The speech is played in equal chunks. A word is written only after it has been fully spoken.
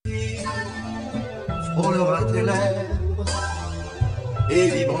frôlera tes lèvres et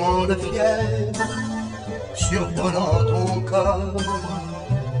vibrant de fièvre, surprenant ton corps,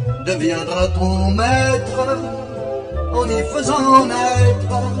 deviendra ton maître en y faisant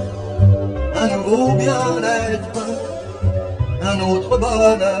naître un nouveau bien-être, un autre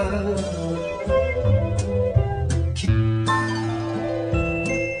bonheur.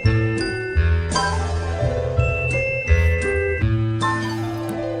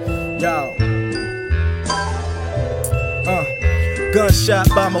 Yo. Gunshot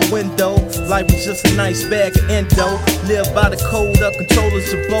by my window. Life was just a nice bag of endo. Live by the code of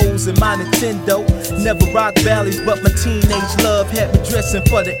controllers, your bows, and my Nintendo. Never rock valleys, but my teenage love had me dressing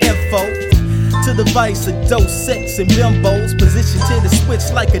for the info. To the vice of dope, sex, and bimbos. Positioned to the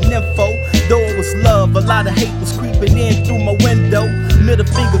switch like a nympho. Though it was love, a lot of hate was creeping in through my window. Middle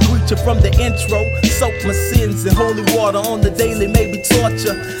finger greeter from the intro. Soak my sins in holy water on the daily, maybe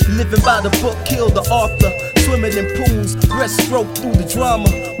torture. Living by the book, kill the author. Swimming in pools, breaststroke through the drama.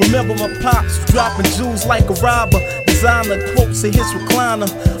 Remember my pops dropping jewels like a robber. Designer quotes in his recliner.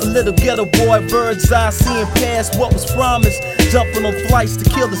 A little ghetto boy, bird's eye, seeing past what was promised. Jumping on flights to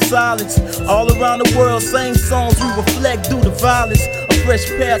kill the silence. All around the world, same songs we reflect through the violence. A fresh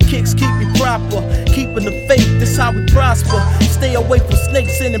pair of kicks keep me proper. Keeping the faith, this how we prosper. Stay away from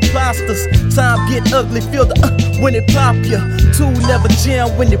snakes and imposters. Time get ugly, feel the when it pop ya. Two never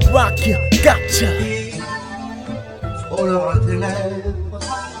jam when it rock ya. Gotcha. Frôlera tes lèvres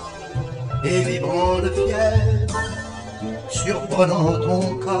et vibrant de fièvre, surprenant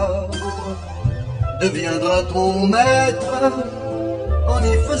ton corps, deviendra ton maître en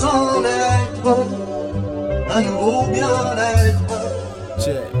y faisant naître un nouveau bien-être,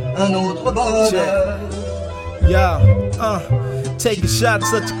 un autre bonheur. Taking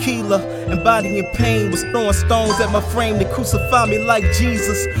shots of tequila, embodying pain, was throwing stones at my frame to crucify me like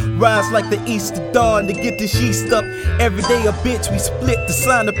Jesus. Rise like the Easter dawn to get this yeast up. Every day a bitch, we split to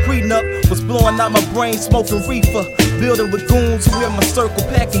sign a prenup. Was blowing out my brain, smoking reefer. Building with goons who in my circle,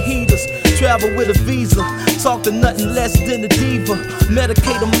 packing heaters. Travel with a visa, talk to nothing less than a diva.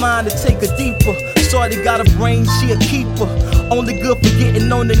 Medicate a mind to take her deeper. Shorty got a brain, she a keeper. Only good for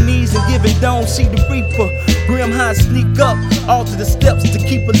getting on the knees and giving down, she the reaper. Grim high sneak up, alter the steps to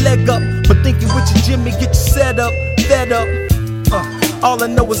keep a leg up. But thinking with your Jimmy, get you set up, fed up. All I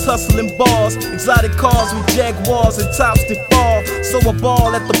know is hustling bars, exotic cars with Jaguars and tops that fall. So I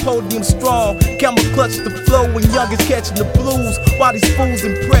ball at the podium strong, camel clutch the flow when youngest catching the blues. While these fools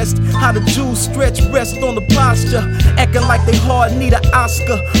impressed, how the Jews stretch, rest on the posture, acting like they hard need an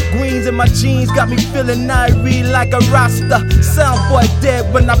Oscar. Greens in my jeans got me feeling irie like a Rasta. Soundboy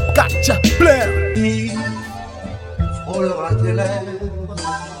dead when I gotcha, blam. Frôlera tes lèvres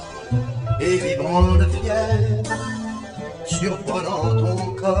et vibrant de fièvre, surprenant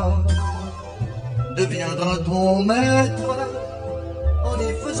ton corps, deviendra ton maître en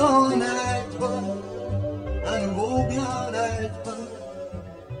y faisant naître un nouveau bien-être,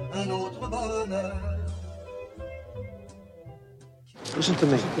 un autre bonheur. Listen to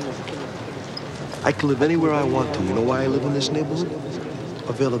me. I can live anywhere I want to. You know why I live in this neighborhood?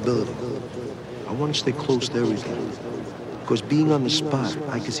 Availability. I want to stay close to everything. Because being on the spot,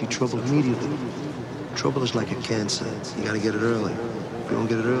 I can see trouble immediately. Trouble is like a cancer. You gotta get it early. If you don't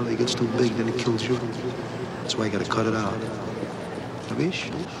get it early, it gets too big, then it kills you. That's why you gotta cut it out.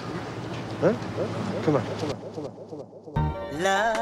 Tabish? Huh? Come on. Love.